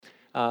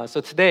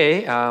So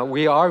today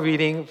we are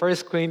reading 1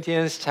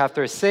 Corinthians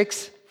chapter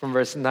 6 from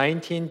verse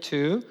 19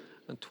 to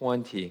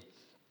 20.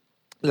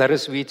 Let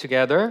us read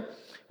together.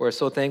 We're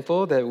so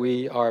thankful that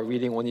we are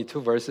reading only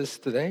 2 verses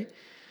today.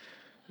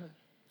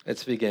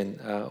 Let's begin.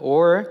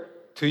 Or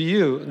do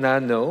you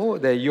not know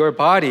that your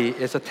body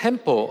is a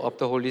temple of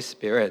the Holy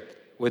Spirit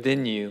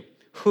within you,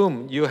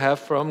 whom you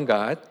have from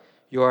God?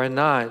 You are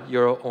not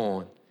your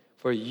own,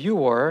 for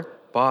you are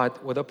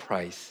bought with a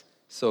price.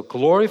 So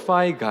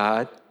glorify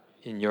God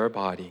in your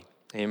body.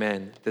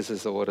 Amen. This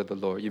is the word of the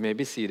Lord. You may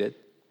be seated.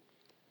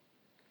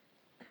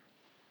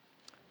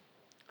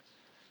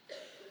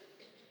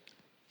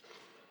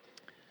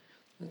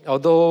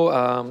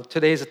 Although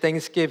today is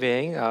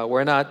Thanksgiving,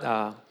 we're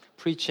not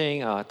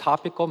preaching a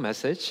topical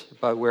message,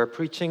 but we're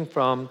preaching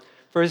from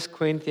 1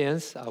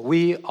 Corinthians.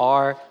 We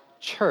are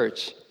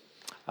church.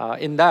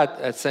 In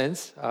that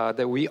sense,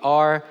 that we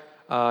are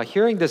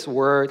hearing this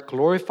word,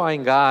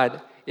 glorifying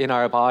God in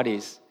our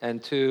bodies,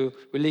 and to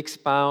really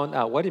expound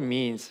what it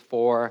means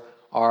for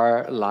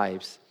our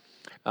lives.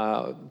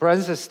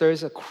 Brothers and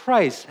sisters,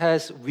 Christ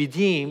has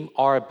redeemed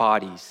our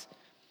bodies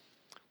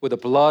with the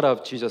blood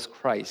of Jesus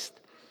Christ.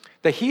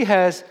 That He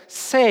has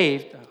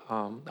saved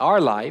our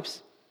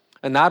lives,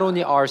 and not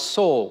only our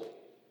soul,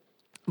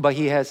 but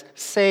He has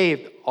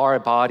saved our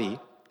body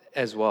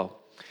as well.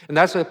 And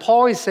that's what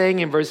Paul is saying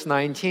in verse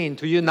 19.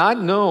 Do you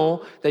not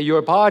know that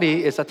your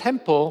body is a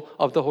temple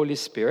of the Holy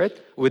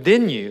Spirit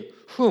within you,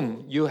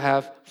 whom you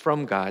have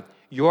from God?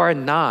 You are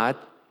not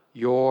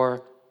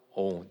your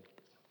own.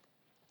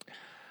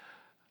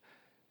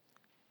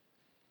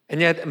 And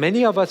yet,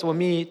 many of us, when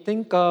we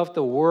think of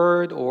the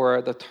word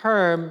or the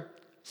term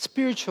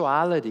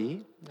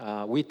spirituality,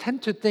 we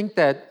tend to think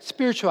that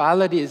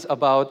spirituality is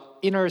about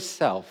inner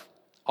self,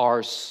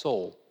 our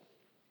soul.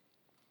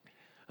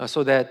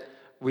 So that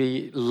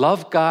we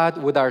love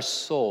God with our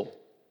soul,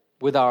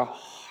 with our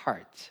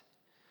heart.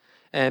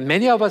 And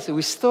many of us,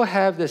 we still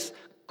have this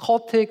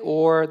cultic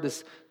or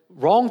this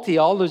wrong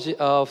theology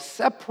of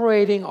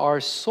separating our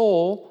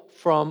soul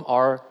from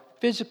our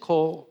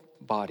physical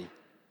body.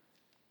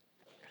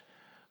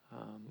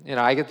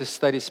 I get to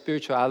study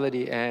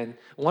spirituality, and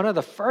one of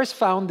the first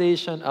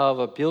foundation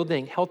of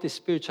building healthy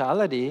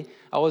spirituality,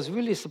 I was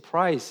really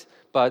surprised,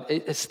 but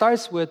it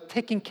starts with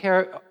taking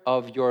care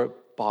of your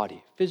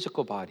body,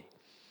 physical body.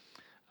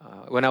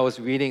 When I was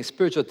reading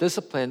spiritual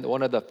discipline,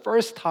 one of the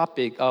first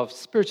topic of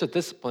spiritual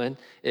discipline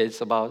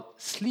is about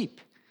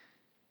sleep.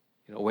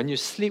 When you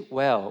sleep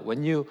well,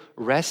 when you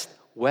rest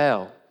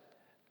well,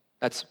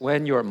 that's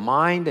when your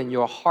mind and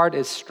your heart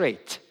is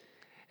straight,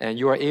 and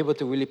you are able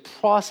to really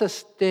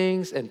process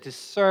things and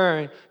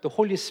discern the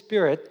Holy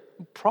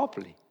Spirit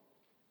properly.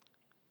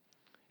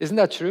 Isn't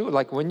that true?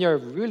 Like when you're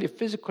really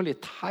physically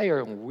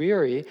tired and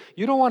weary,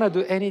 you don't want to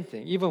do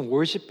anything. Even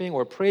worshiping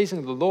or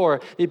praising the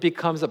Lord, it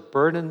becomes a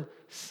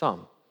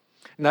burdensome.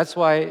 And that's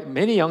why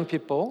many young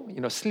people,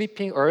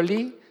 sleeping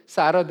early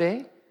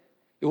Saturday,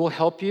 it will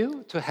help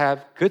you to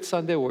have good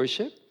Sunday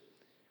worship.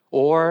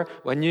 Or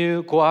when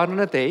you go out on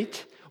a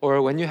date, or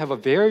when you have a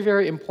very,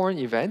 very important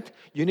event,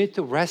 you need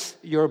to rest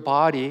your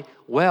body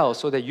well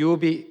so that you will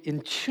be in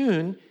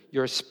tune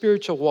your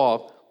spiritual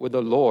walk with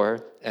the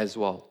Lord as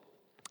well.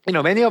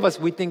 Many of us,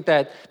 we think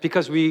that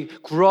because we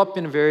grew up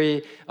in a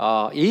very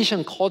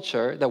Asian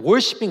culture, that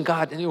worshiping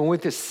God, we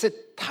need to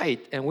sit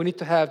tight and we need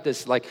to have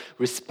this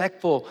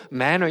respectful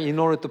manner in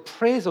order to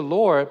praise the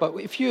Lord. But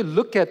if you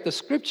look at the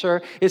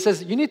scripture, it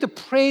says you need to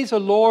praise the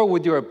Lord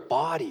with your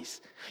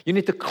bodies. You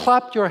need to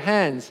clap your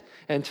hands.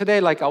 And today,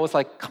 I was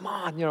like, come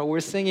on, we're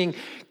singing,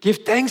 give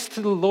thanks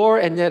to the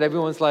Lord. And yet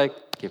everyone's like,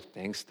 give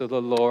thanks to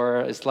the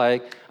Lord. It's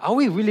like, are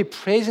we really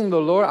praising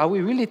the Lord? Are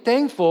we really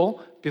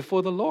thankful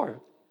before the Lord?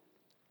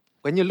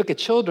 When you look at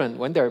children,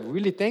 when they're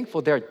really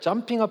thankful, they're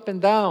jumping up and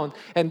down,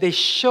 and they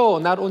show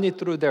not only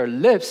through their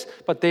lips,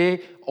 but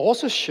they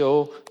also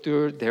show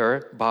through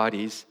their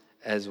bodies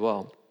as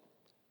well.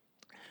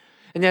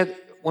 And yet,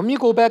 when we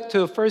go back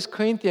to 1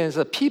 Corinthians,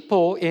 the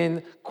people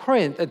in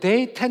Corinth,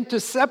 they tend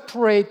to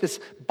separate this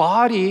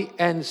body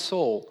and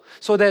soul.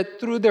 So that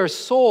through their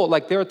soul,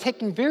 they're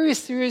taking very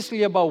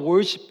seriously about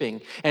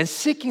worshiping and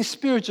seeking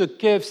spiritual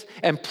gifts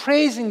and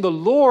praising the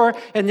Lord,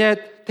 and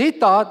yet they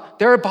thought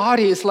their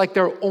body is like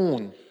their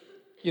own.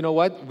 You know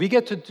what? We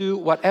get to do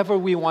whatever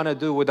we want to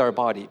do with our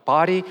body.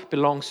 Body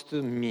belongs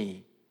to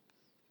me.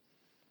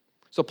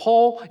 So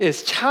Paul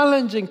is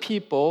challenging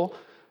people,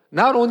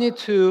 not only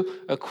to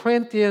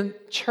Corinthian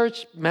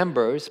church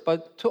members,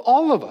 but to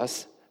all of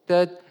us,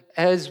 that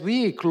as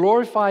we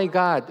glorify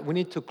God, we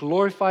need to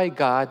glorify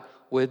God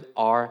with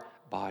our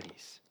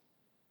bodies.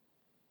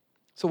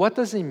 So what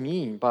does it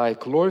mean by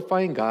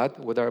glorifying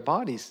God with our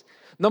bodies?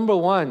 Number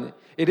one,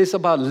 it is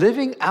about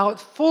living out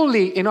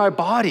fully in our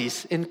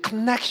bodies in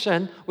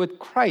connection with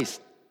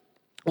Christ.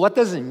 What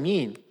does it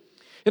mean?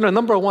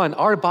 Number one,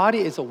 our body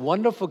is a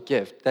wonderful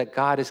gift that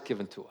God has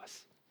given to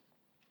us.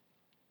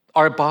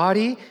 Our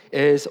body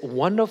is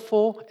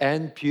wonderful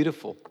and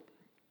beautiful.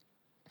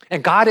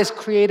 And God has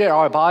created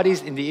our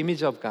bodies in the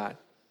image of God.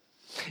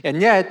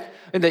 And yet,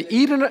 in the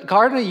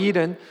Garden of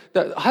Eden,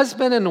 the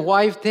husband and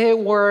wife, they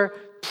were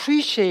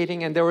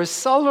appreciating and they were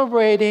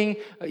celebrating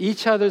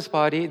each other's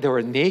body. They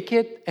were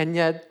naked and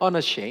yet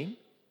unashamed.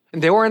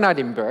 And they were not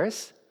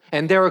embarrassed.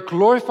 And they were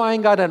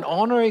glorifying God and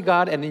honoring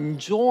God and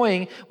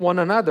enjoying one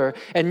another.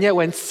 And yet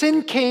when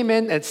sin came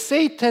in and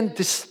Satan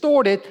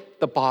distorted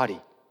the body.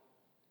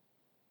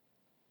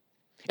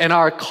 And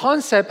our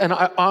concept and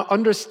our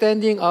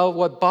understanding of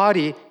what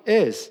body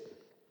is.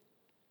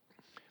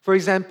 For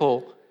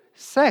example,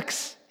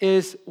 sex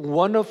is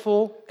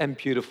wonderful and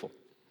beautiful.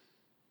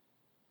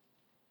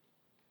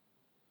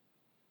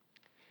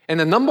 And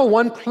the number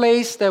one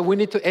place that we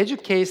need to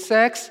educate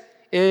sex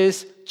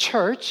is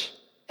church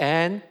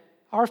and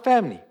our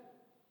family.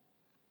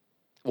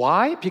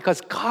 Why?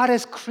 Because God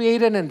has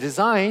created and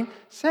designed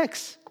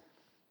sex.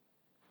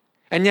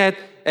 And yet,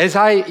 as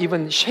I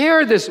even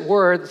share this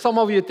word, some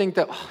of you think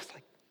that, it's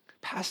like,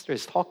 Pastor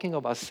is talking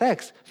about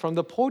sex from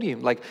the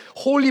podium, like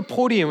holy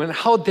podium, and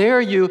how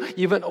dare you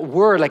even a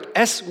word, like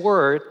S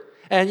word.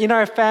 And in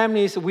our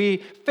families, we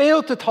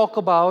fail to talk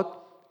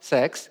about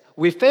sex.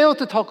 We fail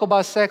to talk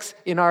about sex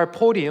in our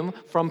podium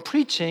from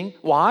preaching.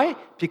 Why?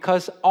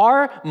 Because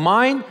our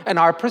mind and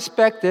our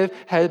perspective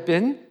have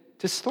been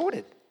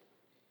distorted.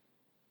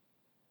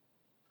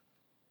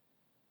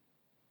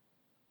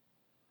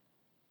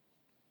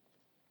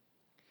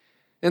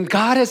 And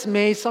God has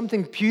made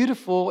something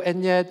beautiful,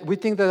 and yet we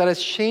think that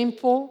is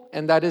shameful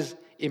and that is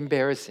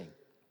embarrassing.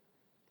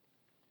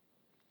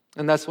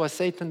 And that's what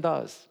Satan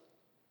does.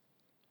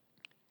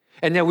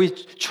 And then we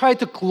try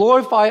to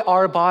glorify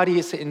our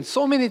bodies in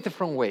so many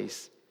different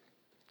ways.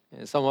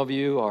 And some of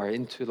you are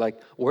into like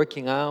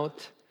working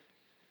out.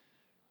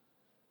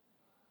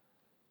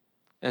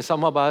 And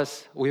some of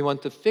us, we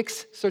want to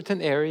fix certain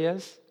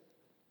areas.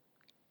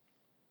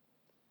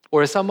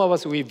 Or some of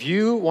us, we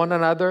view one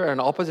another and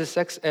opposite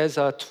sex as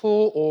a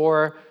tool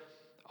or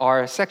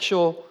our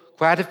sexual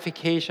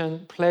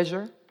gratification,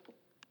 pleasure.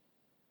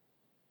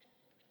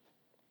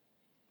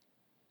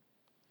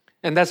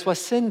 And that's what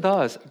sin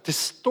does,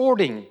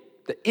 distorting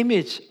the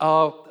image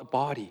of the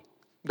body.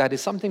 That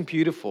is something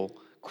beautiful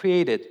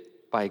created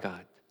by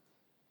God.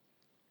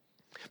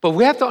 But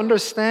we have to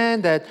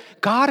understand that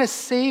God has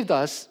saved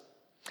us,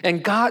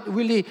 and God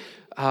really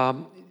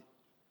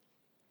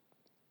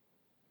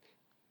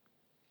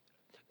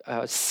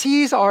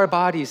sees our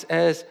bodies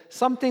as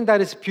something that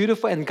is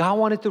beautiful, and God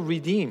wanted to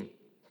redeem.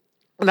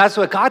 And that's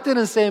what God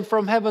didn't say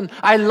from heaven,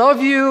 I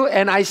love you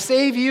and I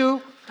save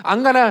you.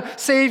 I'm going to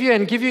save you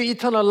and give you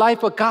eternal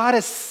life. But God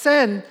has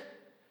sent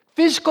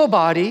physical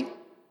body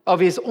of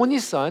His only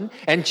Son.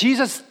 And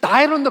Jesus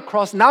died on the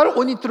cross, not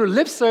only through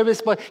lip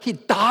service, but He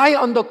died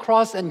on the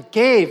cross and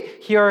gave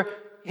here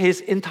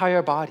His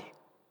entire body.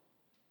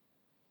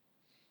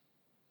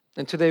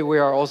 And today we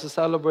are also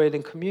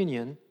celebrating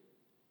communion,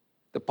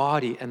 the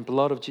body and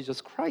blood of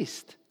Jesus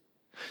Christ.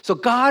 So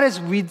God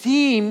has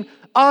redeemed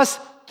us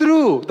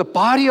through the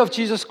body of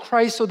Jesus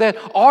Christ so that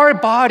our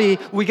body,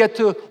 we get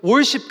to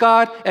worship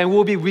God and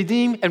will be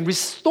redeemed and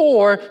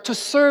restored to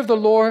serve the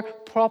Lord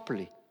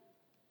properly.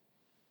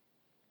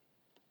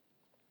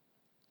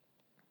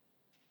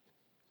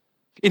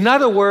 In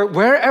other words,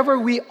 wherever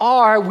we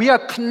are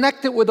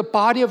connected with the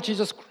body of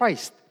Jesus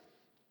Christ.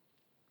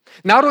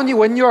 Not only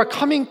when you are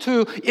coming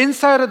to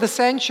inside of the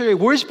sanctuary,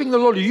 worshiping the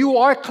Lord, you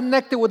are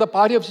connected with the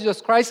body of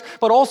Jesus Christ,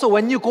 but also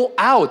when you go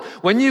out,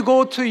 when you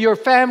go to your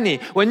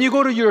family, when you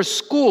go to your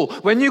school,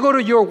 when you go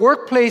to your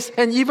workplace,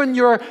 and even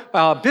your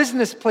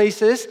business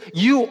places,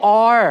 you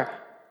are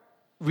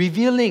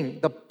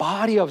revealing the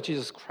body of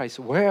Jesus Christ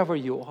wherever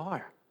you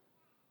are.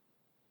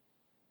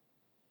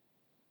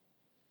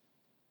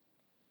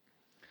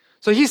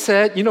 So he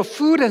said,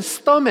 food and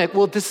stomach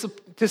will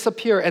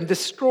disappear and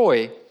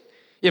destroy.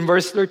 In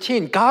verse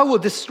 13, God will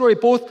destroy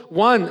both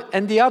one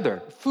and the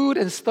other, food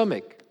and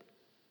stomach.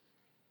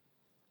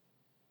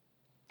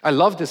 I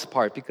love this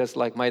part because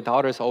my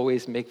daughters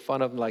always make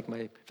fun of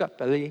my fat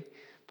belly.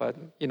 But,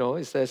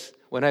 it says,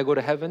 when I go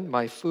to heaven,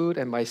 my food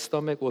and my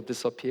stomach will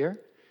disappear.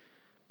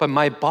 But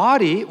my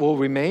body will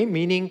remain,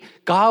 meaning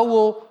God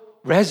will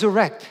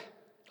resurrect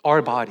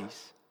our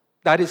bodies.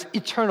 That is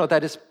eternal,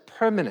 that is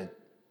permanent.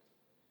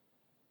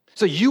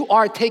 So you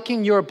are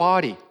taking your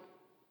body.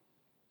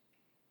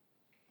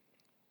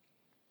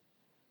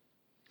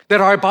 That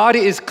our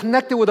body is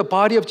connected with the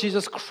body of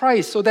Jesus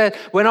Christ so that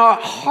when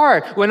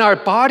our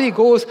body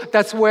goes,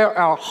 that's where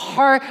our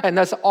heart and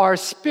that's our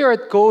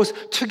spirit goes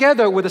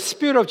together with the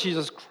Spirit of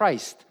Jesus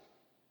Christ.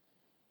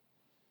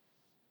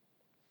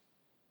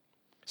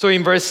 So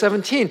in verse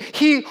 17,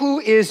 he who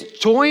is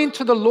joined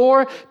to the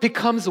Lord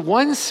becomes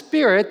one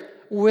spirit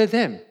with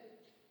Him.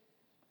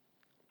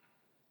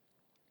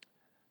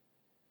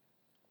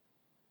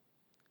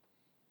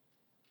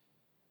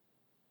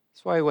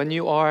 That's why when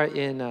you are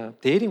in a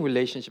dating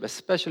relationship,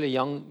 especially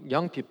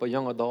young people,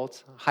 young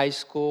adults, high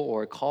school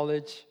or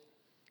college,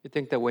 you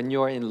think that when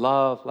you are in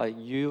love,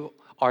 you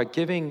are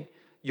giving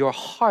your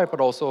heart, but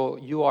also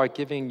you are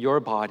giving your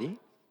body.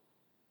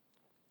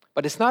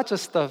 But it's not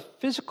just the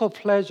physical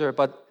pleasure,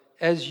 but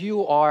as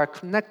you are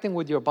connecting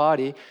with your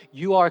body,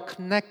 you are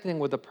connecting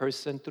with the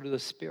person through the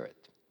Spirit.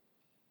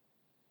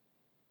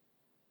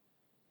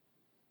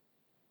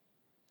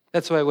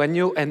 That's why when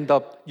you end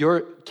up,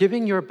 you're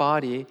giving your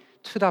body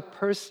to that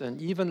person,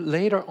 even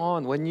later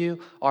on, when you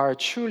are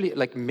truly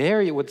like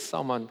married with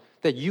someone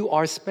that you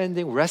are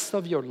spending rest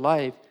of your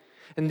life,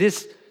 and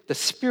the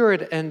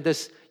spirit and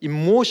this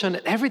emotion,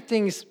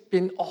 everything's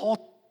been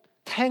all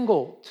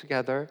tangled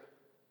together,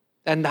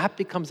 and that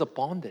becomes a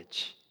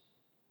bondage.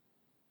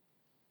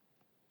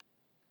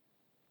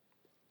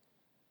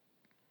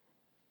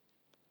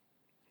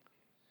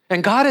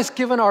 And God has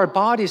given our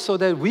body so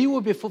that we will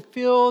be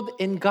fulfilled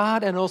in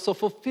God and also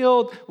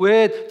fulfilled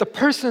with the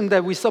person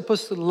that we're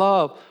supposed to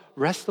love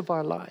rest of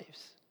our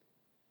lives.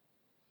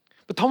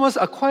 But Thomas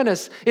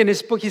Aquinas, in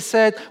his book, he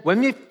said,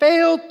 when we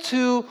fail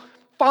to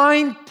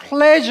find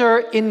pleasure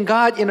in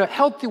God in a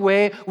healthy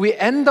way, we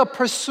end up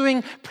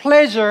pursuing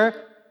pleasure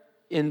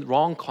in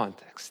wrong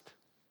context.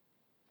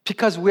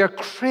 Because we are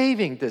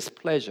craving this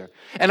pleasure.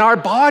 And our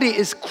body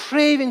is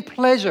craving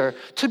pleasure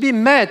to be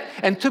met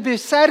and to be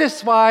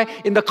satisfied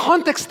in the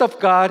context of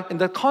God, in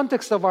the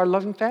context of our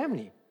loving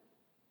family.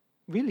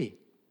 Really.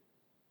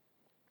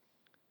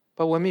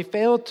 But when we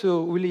fail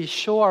to really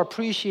show our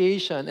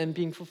appreciation and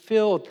being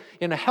fulfilled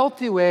in a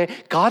healthy way,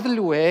 godly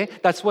way,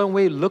 that's when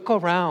we look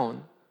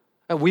around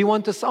and we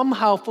want to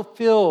somehow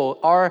fulfill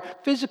our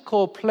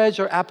physical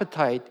pleasure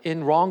appetite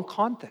in wrong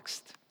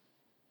context.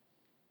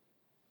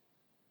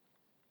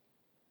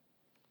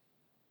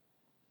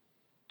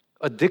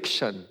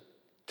 Addiction,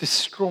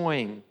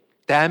 destroying,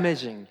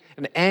 damaging,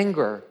 and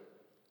anger.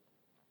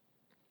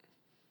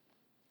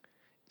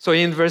 So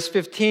in verse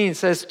 15 it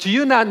says, do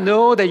you not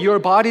know that your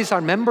bodies are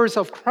members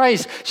of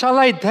Christ? Shall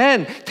I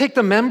then take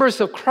the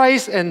members of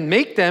Christ and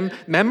make them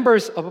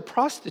members of a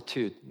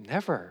prostitute?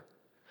 Never.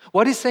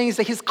 What he's saying is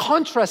that he's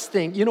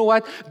contrasting, you know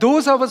what?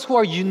 Those of us who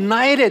are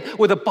united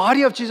with the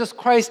body of Jesus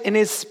Christ in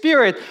his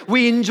spirit,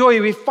 we enjoy,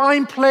 we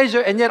find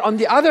pleasure, and yet on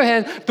the other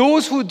hand,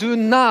 those who do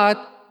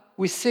not,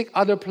 we seek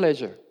other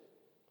pleasure.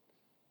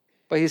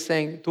 But he's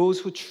saying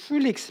those who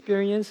truly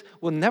experience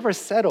will never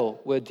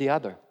settle with the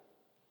other.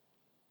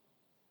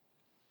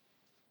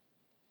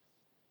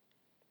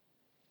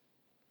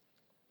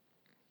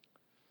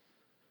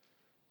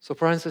 So,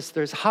 brothers and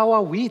sisters, how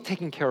are we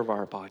taking care of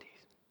our bodies?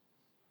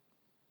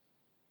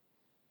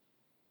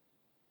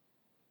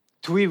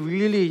 Do we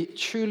really,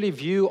 truly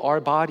view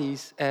our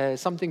bodies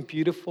as something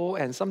beautiful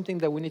and something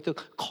that we need to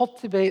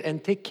cultivate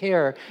and take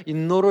care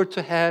in order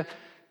to have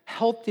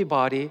healthy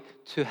body,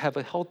 to have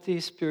a healthy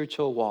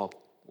spiritual walk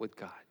with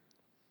God?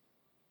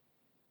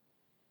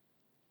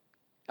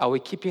 Are we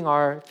keeping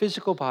our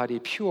physical body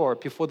pure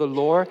before the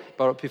Lord,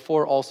 but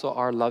before also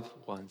our loved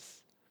ones?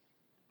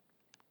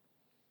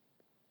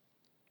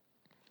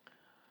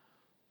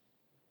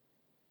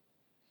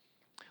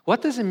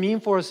 What does it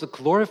mean for us to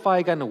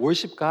glorify God and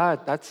worship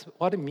God? That's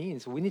what it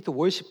means. We need to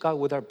worship God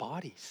with our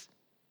bodies.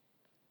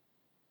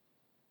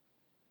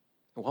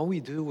 What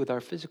we do with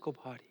our physical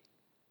body.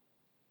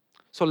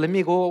 So let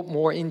me go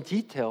more in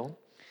detail.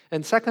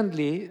 And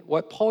secondly,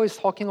 what Paul is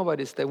talking about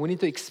is that we need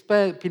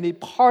to be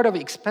part of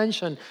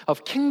expansion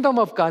of kingdom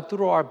of God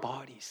through our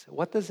bodies.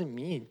 What does it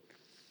mean?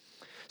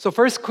 So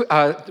first,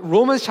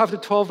 Romans chapter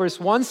 12, verse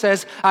 1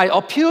 says, I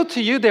appeal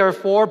to you,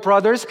 therefore,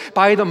 brothers,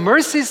 by the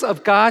mercies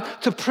of God,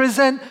 to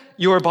present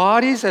your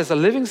bodies as a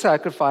living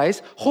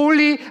sacrifice,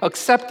 wholly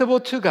acceptable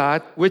to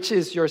God, which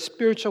is your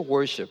spiritual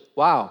worship.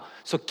 Wow.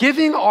 So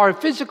giving our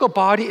physical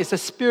body is a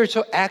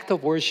spiritual act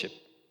of worship.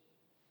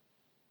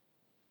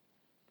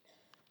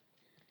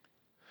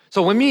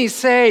 So when we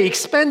say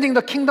expanding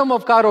the kingdom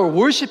of God or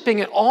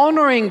worshiping and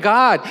honoring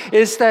God,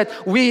 is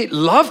that we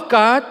love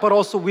God, but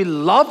also we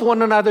love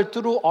one another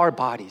through our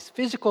bodies,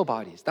 physical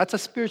bodies. That's a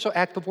spiritual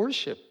act of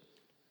worship.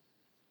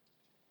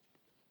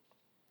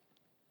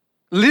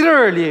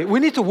 Literally, we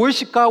need to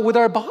worship God with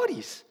our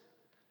bodies.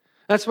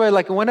 That's why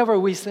whenever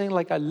we sing,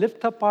 I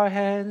lift up our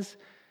hands,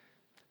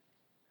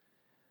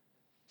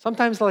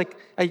 sometimes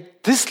I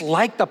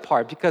dislike the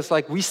part because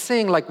we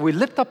sing, we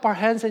lift up our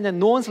hands and then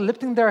no one's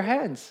lifting their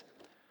hands.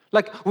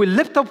 We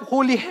lift up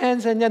holy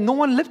hands and yet no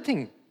one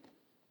lifting.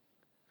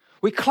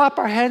 We clap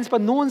our hands,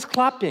 but no one's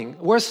clapping.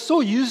 We're so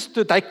used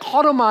to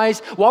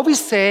dichotomize what we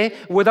say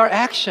with our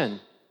action.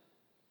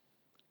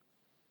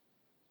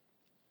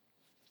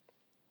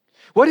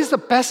 What is the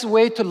best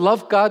way to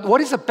love God? What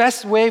is the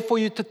best way for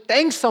you to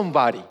thank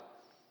somebody?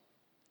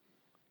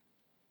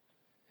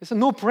 It's a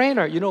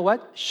no-brainer. You know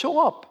what? Show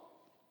up.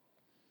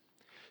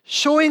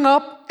 Showing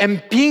up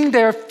and being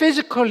there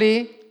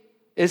physically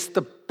is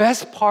the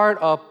best part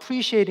of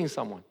appreciating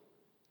someone.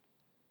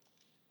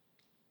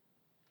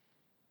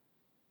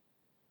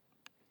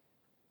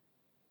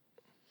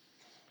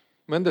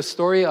 When the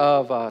story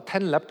of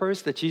 10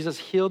 lepers that Jesus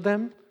healed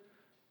them,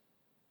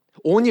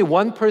 only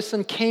one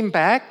person came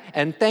back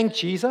and thanked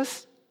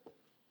Jesus.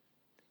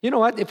 You know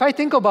what? If I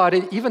think about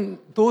it, even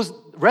those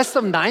rest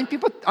of 9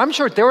 people, I'm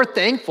sure they were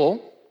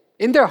thankful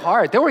in their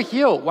heart. They were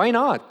healed. Why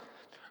not?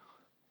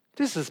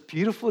 this is a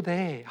beautiful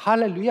day.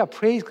 Hallelujah,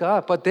 praise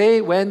God. But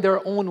they went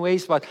their own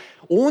ways. But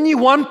only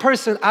one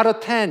person out of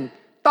 10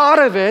 thought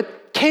of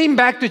it, came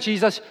back to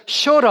Jesus,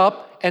 showed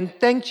up, and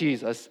thanked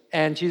Jesus.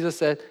 And Jesus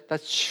said,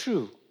 that's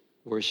true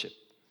worship.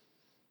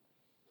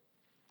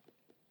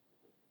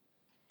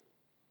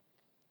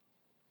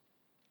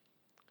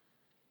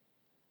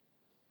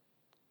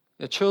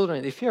 The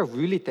children, if you're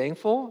really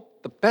thankful,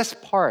 the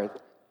best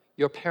part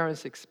your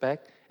parents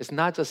expect is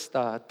not just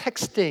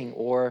texting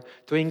or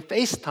doing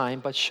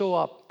FaceTime, but show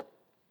up.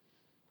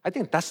 I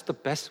think that's the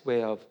best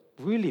way of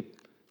really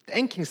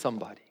thanking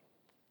somebody.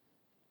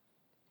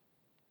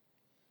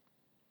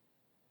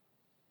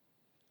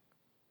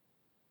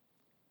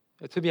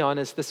 To be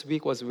honest, this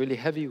week was a really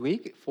heavy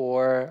week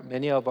for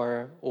many of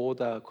our old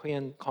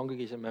Korean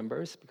congregation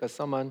members because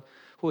someone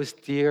who is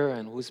dear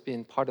and who's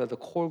been part of the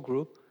core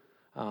group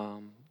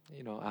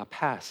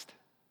passed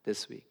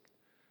this week.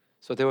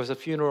 So there was a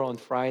funeral on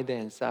Friday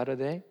and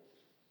Saturday.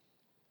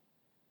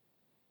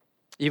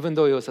 Even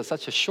though it was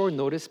such a short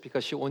notice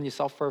because she only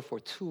suffered for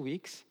 2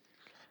 weeks,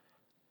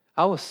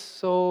 I was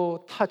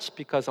so touched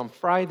because on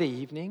Friday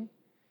evening,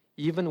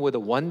 even with a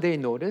one-day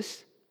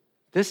notice,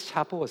 this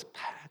chapel was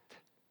packed.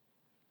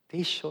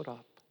 They showed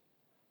up.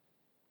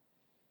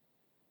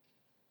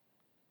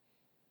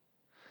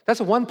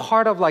 That's one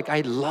part of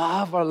I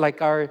love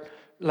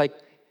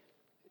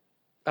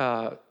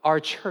our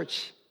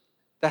church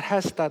that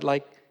has that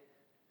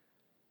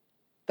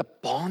the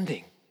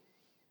bonding.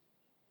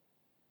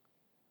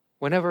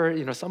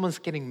 Whenever someone's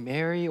getting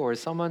married or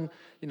someone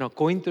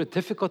going through a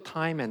difficult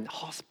time and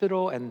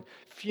hospital and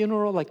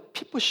funeral,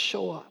 people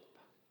show up.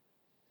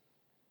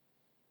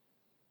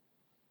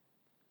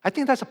 I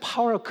think that's a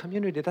power of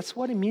community. That's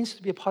what it means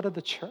to be a part of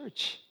the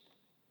church.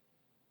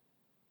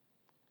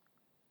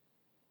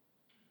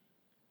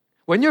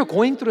 When you're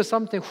going through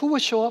something, who will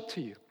show up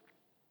to you?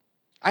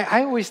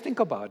 I always think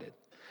about it.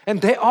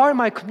 And they are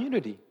my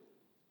community.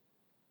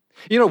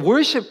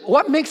 Worship,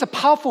 what makes a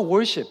powerful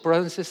worship,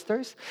 brothers and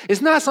sisters,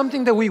 is not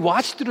something that we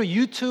watch through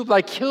YouTube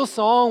like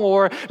Hillsong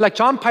or like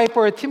John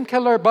Piper or Tim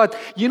Keller, but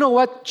you know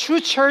what?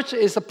 True church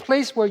is a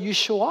place where you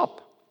show up.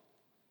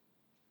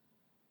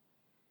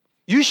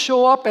 You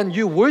show up and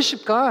you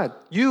worship God.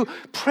 You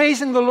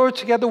praising the Lord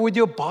together with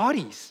your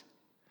bodies.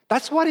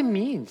 That's what it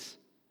means.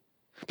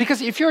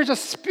 Because if you're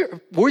just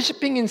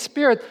worshiping in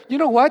spirit, you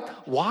know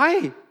what?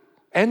 Why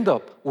end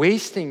up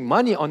wasting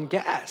money on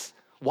gas?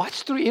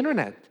 Watch through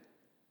internet.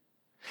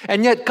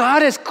 And yet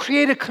God has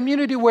created a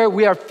community where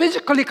we are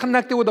physically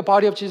connected with the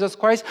body of Jesus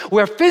Christ.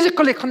 We are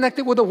physically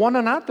connected with one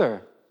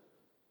another.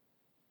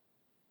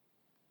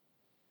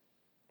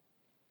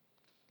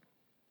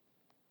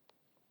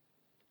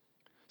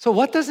 So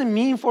what does it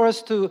mean for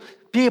us to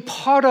be a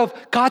part of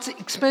God's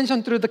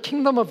expansion through the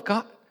kingdom of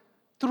God,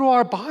 through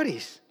our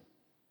bodies?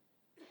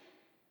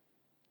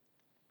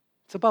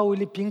 It's about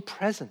really being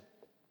present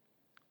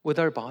with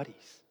our bodies.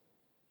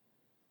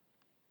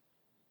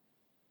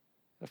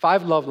 The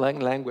 5 love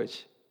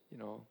language,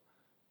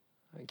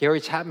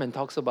 Gary Chapman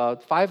talks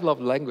about 5 love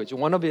language.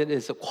 One of it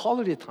is a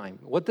quality time.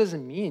 What does it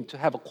mean to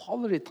have a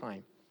quality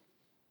time?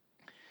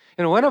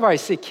 Whenever I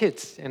see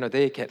kids,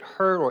 they get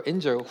hurt or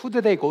injured, who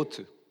do they go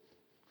to?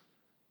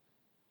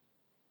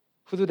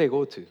 Who do they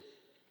go to?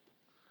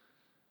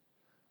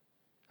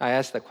 I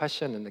asked that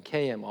question in the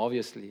KM,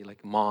 obviously,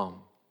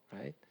 mom,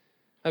 right?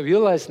 I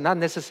realized not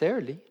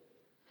necessarily.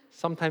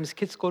 Sometimes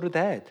kids go to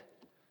dad.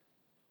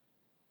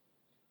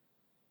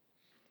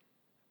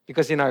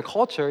 Because in our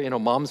culture,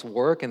 moms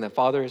work and the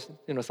fathers,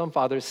 some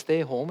fathers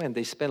stay home and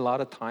they spend a lot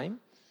of time.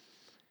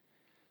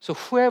 So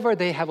whoever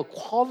they have a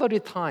quality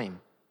time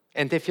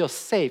and they feel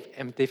safe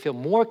and they feel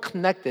more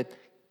connected,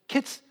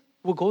 kids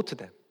will go to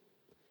them.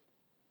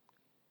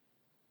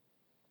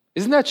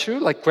 Isn't that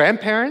true?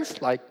 Grandparents,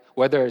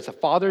 whether it's a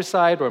father's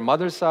side or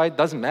mother's side,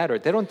 doesn't matter.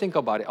 They don't think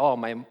about it. Oh,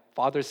 my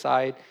father's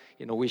side,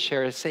 we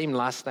share the same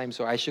last name,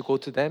 so I should go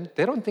to them.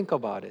 They don't think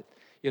about it.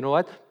 You know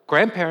what?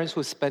 Grandparents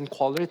who spend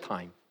quality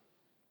time,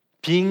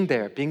 being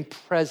there, being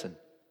present.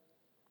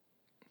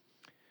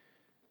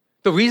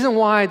 The reason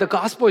why the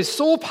gospel is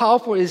so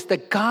powerful is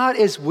that God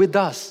is with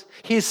us.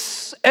 He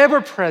is ever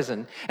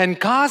present. And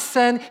God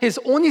sent His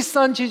only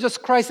Son, Jesus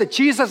Christ, that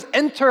Jesus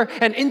enter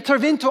and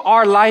intervene to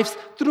our lives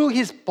through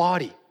His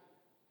body.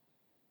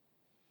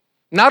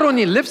 Not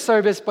only lip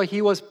service, but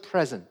He was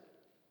present.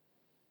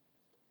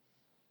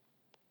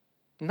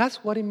 And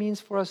that's what it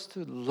means for us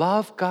to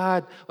love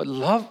God, but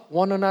love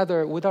one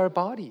another with our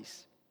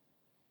bodies.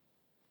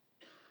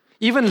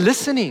 Even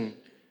listening.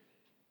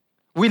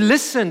 We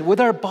listen with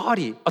our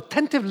body.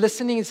 Attentive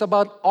listening is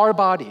about our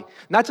body.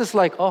 Not just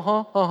and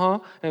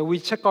we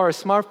check our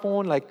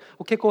smartphone,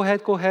 okay, go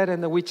ahead,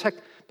 and then we check.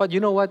 But you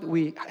know what?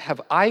 We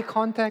have eye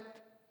contact.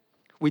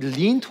 We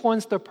lean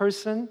towards the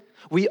person.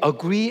 We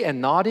agree and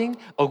nodding,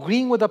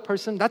 agreeing with the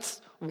person. That's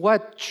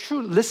what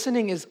true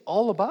listening is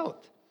all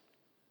about.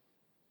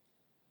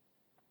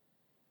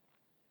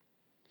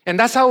 And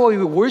that's how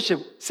we worship.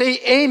 Say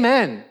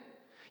amen.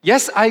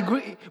 Yes, I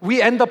agree.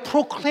 We end up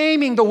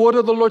proclaiming the word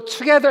of the Lord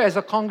together as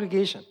a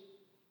congregation.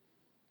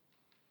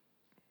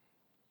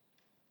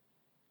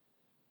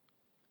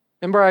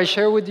 Remember I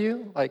shared with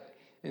you, like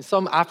in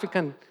some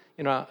African,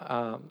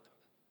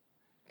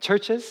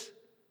 churches,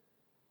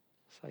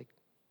 it's like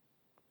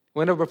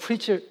whenever a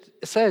preacher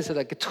says it,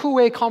 like a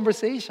two-way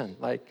conversation,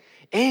 like,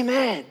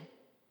 amen,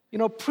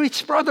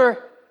 preach,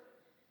 brother.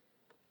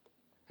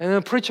 And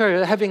the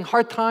preacher having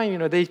hard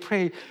time, they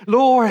pray,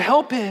 Lord,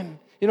 help him,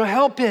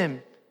 help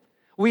him.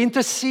 We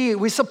intercede,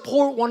 we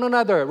support one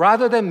another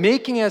rather than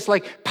making us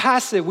like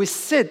passive. We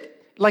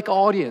sit like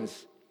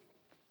audience.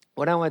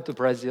 When I went to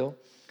Brazil,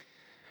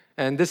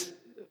 and this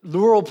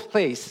rural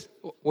place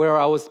where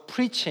I was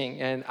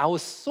preaching, and I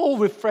was so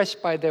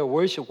refreshed by their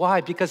worship.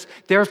 Why? Because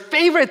their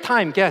favorite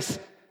time, guess,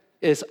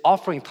 is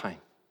offering time.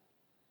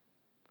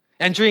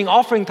 And during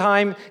offering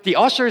time, the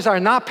ushers are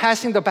not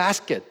passing the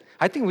basket.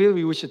 I think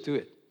really we should do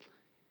it.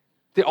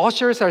 The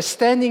ushers are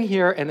standing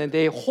here, and then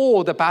they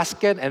hold the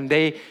basket, and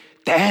they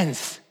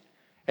dance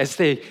as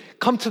they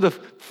come to the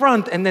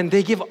front, and then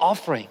they give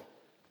offering.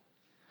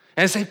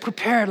 As they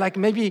prepare, like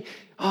maybe,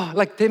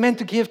 like they meant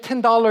to give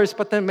 $10,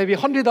 but then maybe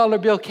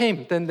 $100 bill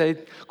came. Then they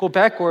go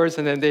backwards,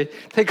 and then they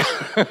take.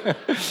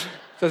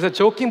 So they're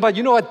joking, but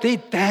you know what? They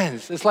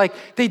dance. It's like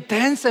they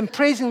dance and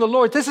praising the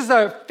Lord. This is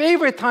our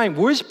favorite time,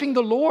 worshiping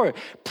the Lord,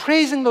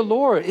 praising the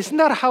Lord. Isn't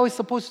that how it's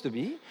supposed to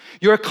be?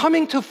 You're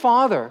coming to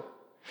Father,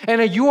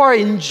 and you are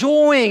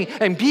enjoying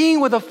and being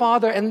with the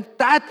Father, and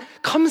that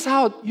comes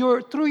out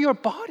through your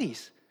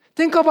bodies.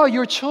 Think about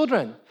your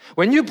children.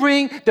 When you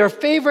bring their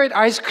favorite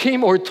ice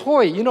cream or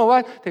toy, you know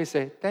what? They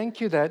say,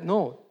 thank you, Dad.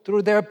 No,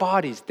 through their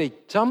bodies. They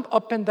jump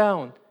up and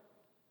down.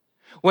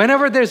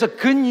 Whenever there's a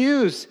good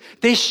news,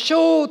 they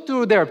show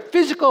through their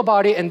physical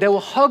body, and they will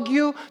hug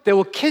you, they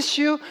will kiss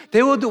you,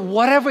 they will do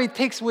whatever it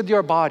takes with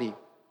your body.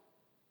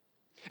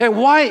 And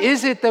why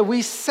is it that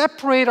we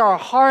separate our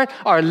heart,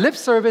 our lip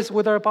service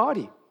with our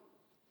body?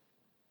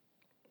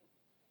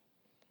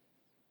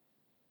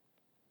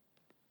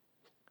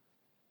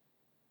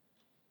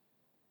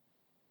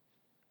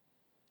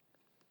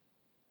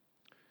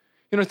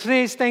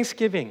 Today is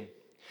Thanksgiving.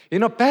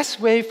 Best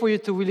way for you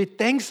to really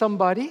thank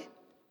somebody,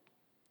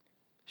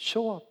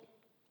 show up,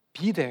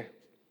 be there.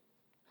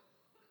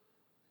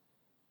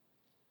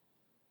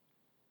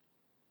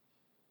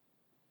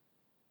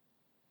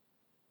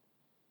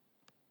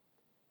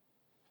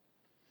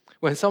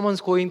 When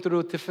someone's going through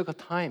a difficult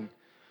time,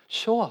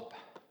 show up.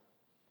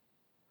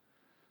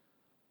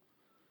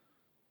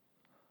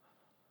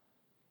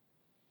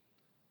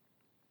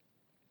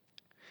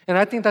 And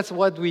I think that's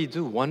what we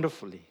do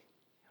wonderfully.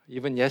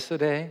 Even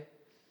yesterday,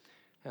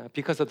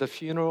 because of the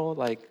funeral,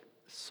 like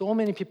so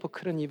many people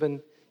couldn't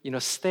even,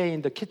 stay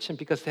in the kitchen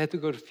because they had to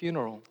go to the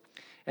funeral.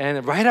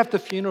 And right after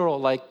the funeral,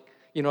 like,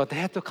 they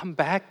had to come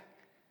back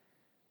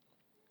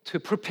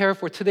to prepare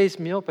for today's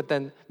meal. But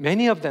then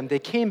many of them, they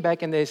came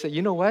back and they said,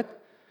 you know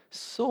what?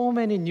 So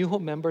many New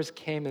Hope members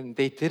came and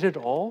they did it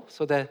all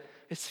so that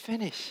it's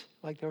finished.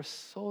 Like they were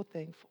so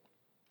thankful.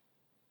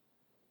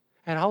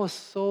 And I was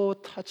so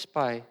touched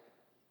by,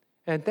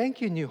 and thank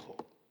you, New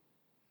Hope.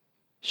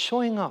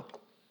 Showing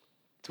up,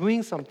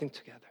 doing something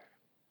together.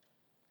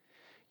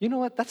 You know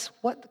what? That's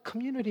what the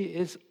community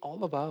is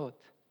all about.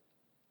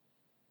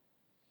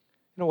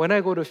 When I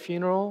go to a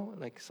funeral,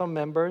 like some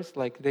members,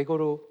 like they go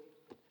to,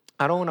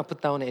 I don't want to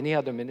put down any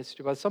other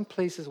ministry, but some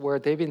places where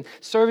they've been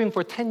serving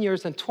for 10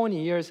 years and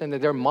 20 years, and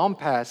their mom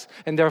passed,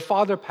 and their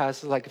father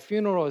passes, like a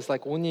funeral is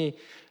like only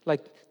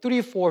like 3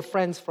 or 4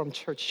 friends from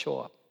church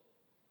show up.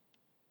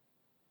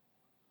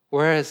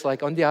 Whereas,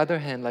 like, on the other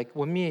hand, like,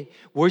 when we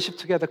worship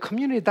together,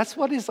 community, that's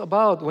what it's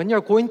about. When you're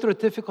going through a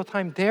difficult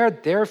time, they're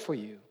there for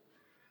you.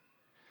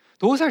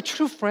 Those are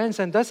true friends,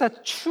 and that's a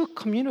true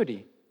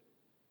community.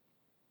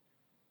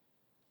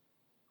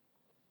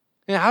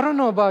 And I don't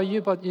know about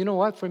you, but you know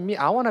what? For me,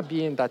 I want to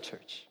be in that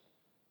church.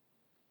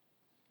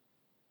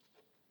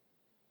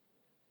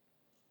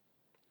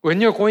 When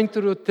you're going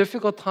through a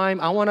difficult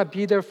time, I want to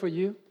be there for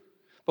you.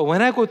 But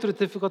when I go through a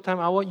difficult time,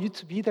 I want you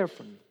to be there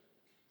for me.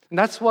 And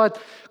that's what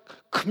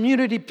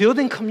community,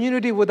 building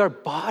community with our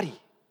body.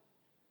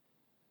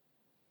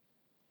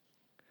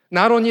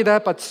 Not only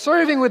that, but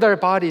serving with our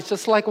bodies,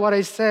 just like what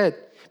I said,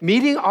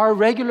 meeting our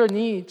regular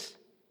needs.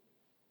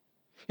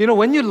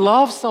 When you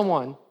love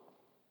someone,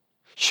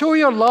 show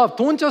your love.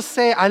 Don't just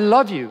say, I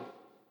love you,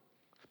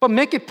 but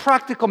make it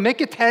practical,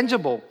 make it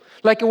tangible.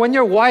 Like when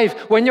your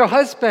wife, when your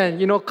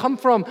husband, come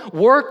from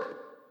work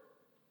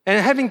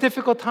and having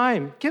difficult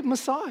time, give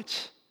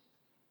massage.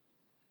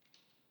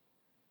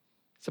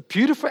 It's a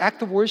beautiful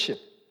act of worship.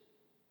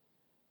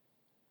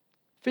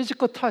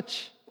 Physical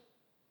touch.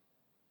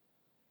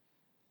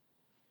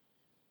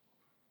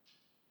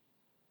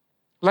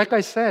 Like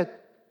I said,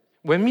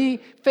 when we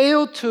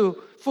fail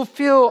to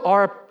fulfill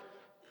our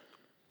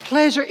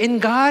pleasure in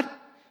God,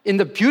 in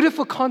the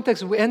beautiful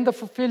context, we end up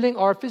fulfilling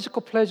our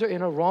physical pleasure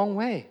in a wrong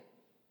way.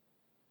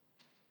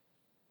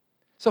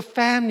 So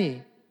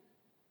family,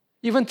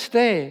 even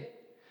today,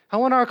 I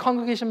want our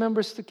congregation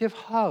members to give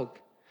hug.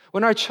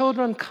 When our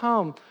children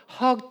come,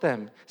 hug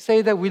them.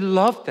 Say that we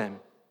love them.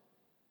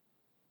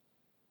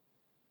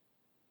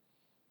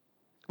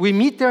 We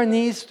meet their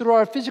needs through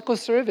our physical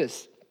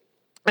service.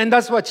 And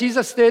that's what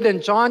Jesus did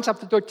in John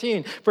chapter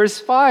 13, verse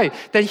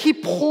 5. That he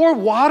poured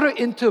water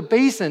into a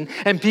basin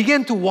and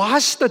began to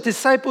wash the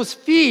disciples'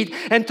 feet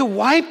and to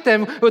wipe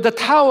them with a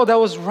towel that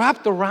was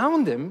wrapped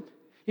around him.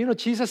 You know,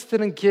 Jesus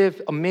didn't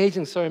give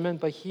amazing sermon,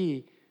 but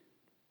he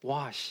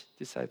washed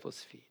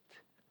disciples' feet,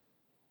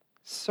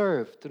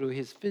 served through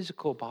his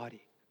physical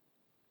body.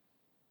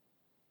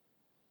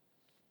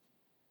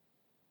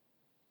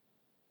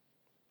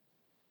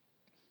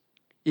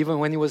 Even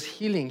when he was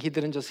healing, he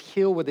didn't just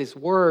heal with his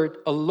word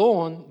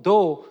alone,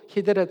 though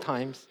he did at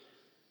times,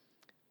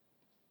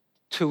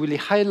 to really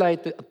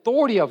highlight the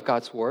authority of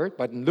God's word.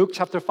 But in Luke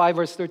chapter 5,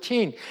 verse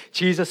 13,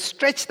 Jesus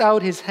stretched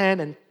out his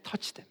hand and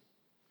touched him.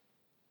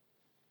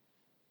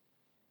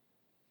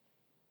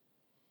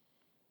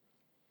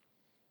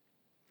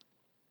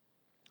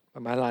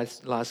 But my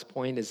last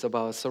point is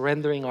about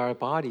surrendering our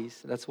bodies.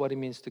 That's what it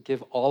means to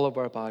give all of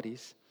our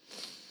bodies.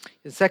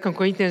 In 2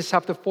 Corinthians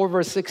chapter 4,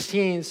 verse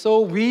 16,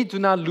 so we do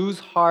not lose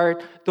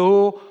heart,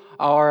 though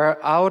our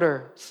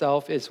outer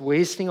self is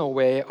wasting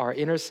away, our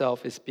inner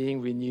self is being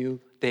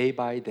renewed day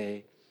by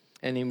day.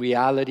 And in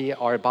reality,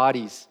 our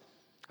bodies,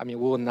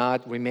 will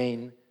not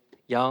remain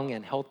young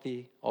and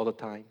healthy all the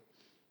time.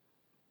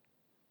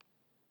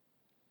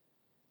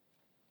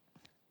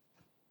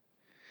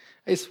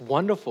 It's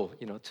wonderful,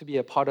 to be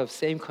a part of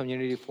same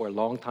community for a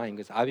long time,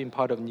 because I've been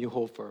part of New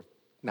Hope for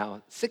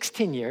now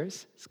 16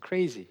 years. It's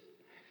crazy.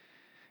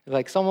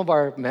 Like some of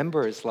our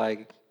members,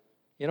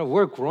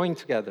 we're growing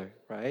together,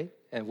 right?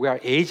 And we are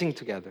aging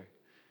together.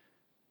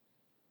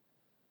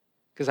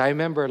 Because I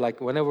remember,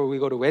 whenever we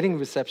go to wedding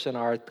reception,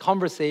 our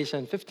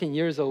conversation 15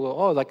 years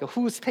ago,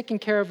 who's taking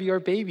care of your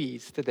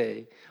babies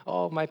today?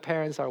 Oh, my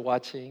parents are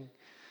watching.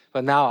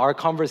 But now our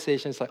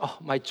conversation is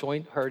my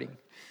joint hurting.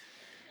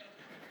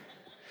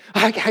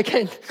 I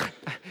can't,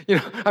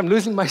 I'm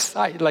losing my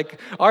sight.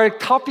 Our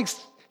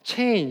topics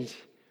change.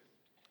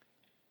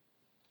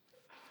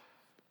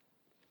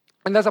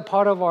 And that's a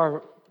part of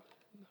our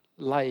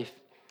life.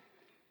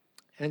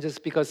 And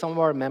just because some of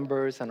our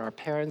members and our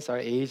parents are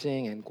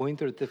aging and going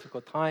through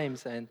difficult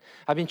times, and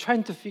I've been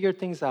trying to figure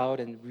things out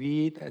and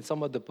read and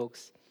some of the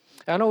books.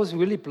 And I was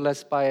really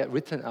blessed by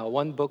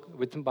one book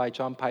written by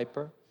John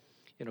Piper,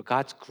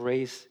 God's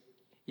grace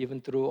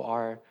even through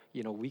our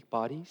weak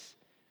bodies.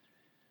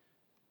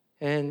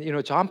 And,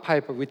 John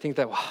Piper, we think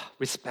that,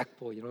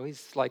 respectful,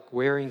 he's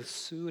wearing a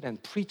suit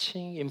and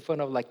preaching in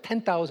front of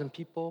 10,000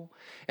 people.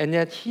 And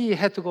yet he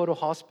had to go to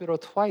hospital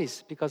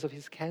twice because of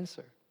his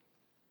cancer.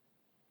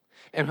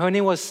 And when he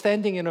was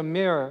standing in a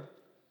mirror,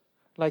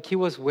 he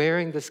was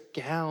wearing this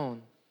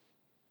gown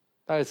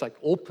that is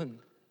open.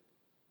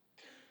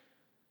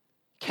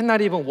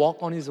 Cannot even walk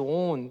on his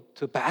own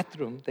to the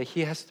bathroom, that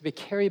he has to be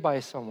carried by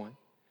someone.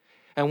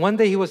 And one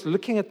day he was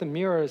looking at the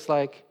mirror, it's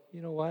the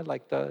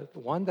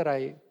one that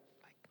I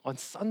on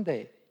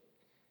Sunday,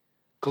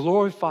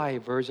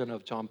 glorified version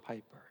of John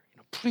Piper,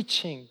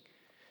 preaching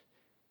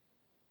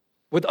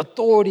with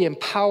authority and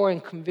power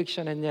and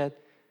conviction, and yet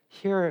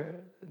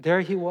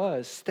there he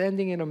was,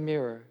 standing in a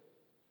mirror,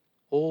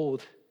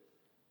 old,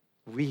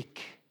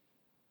 weak.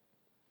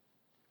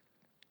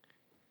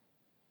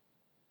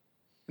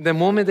 The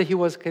moment that he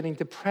was getting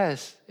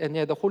depressed, and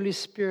yet the Holy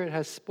Spirit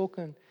has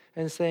spoken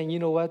and saying, you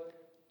know what,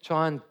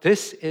 John,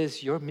 this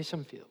is your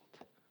mission field.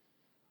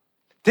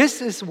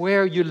 This is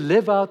where you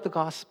live out the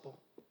gospel.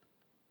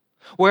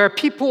 Where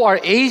people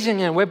are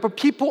aging and where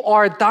people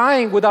are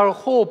dying without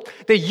hope,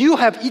 that you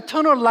have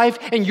eternal life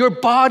and your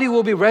body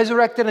will be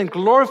resurrected and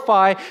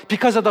glorified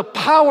because of the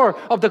power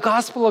of the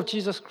gospel of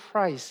Jesus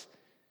Christ.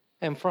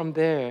 And from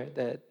there,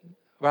 that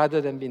rather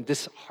than being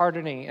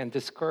disheartening and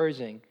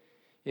discouraging,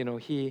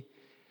 he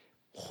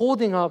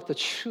holding up the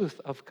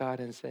truth of God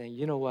and saying,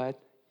 you know what?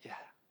 Yeah,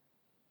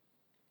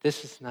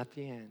 this is not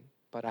the end,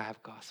 but I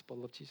have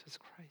gospel of Jesus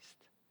Christ.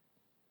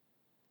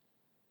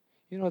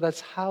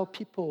 That's how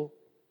people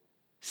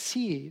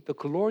see the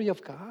glory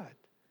of God.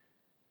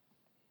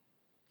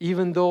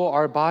 Even though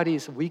our body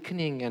is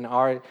weakening and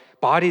our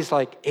body is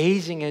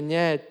aging, and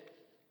yet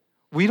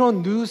we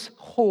don't lose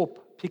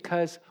hope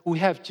because we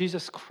have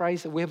Jesus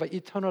Christ, we have an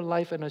eternal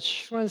life and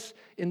assurance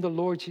in the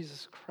Lord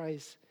Jesus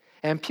Christ.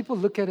 And people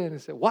look at it and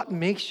say, what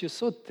makes you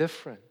so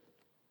different?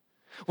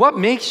 What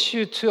makes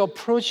you to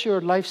approach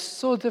your life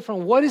so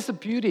different? What is the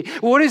beauty?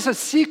 What is the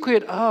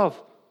secret of?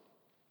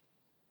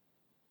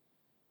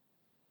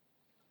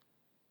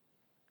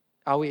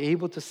 Are we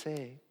able to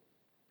say,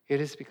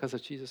 it is because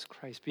of Jesus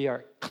Christ? We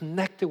are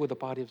connected with the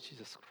body of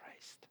Jesus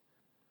Christ.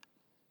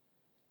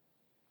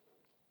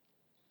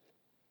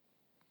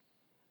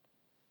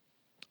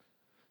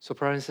 So,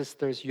 brothers and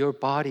sisters, your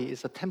body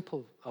is a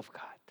temple of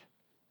God.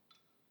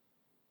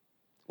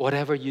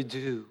 Whatever you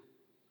do,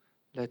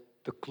 let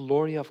the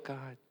glory of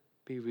God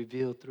be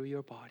revealed through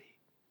your body.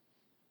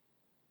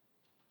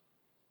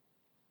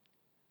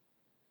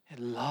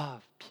 And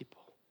love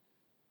people.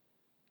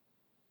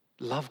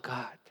 Love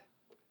God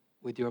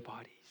with your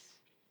bodies.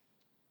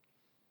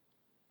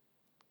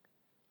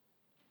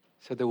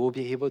 So that we'll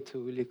be able to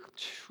really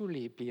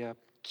truly be a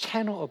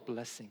channel of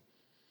blessing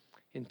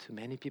into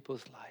many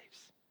people's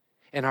lives.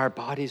 And our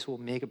bodies will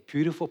make a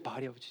beautiful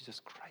body of Jesus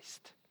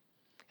Christ.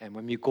 And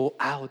when we go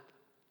out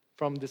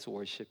from this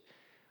worship,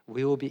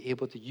 we will be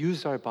able to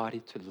use our body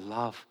to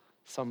love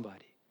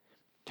somebody,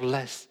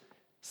 bless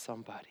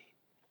somebody,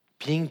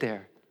 being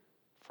there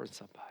for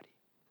somebody.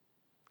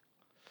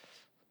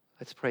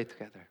 Let's pray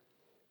together.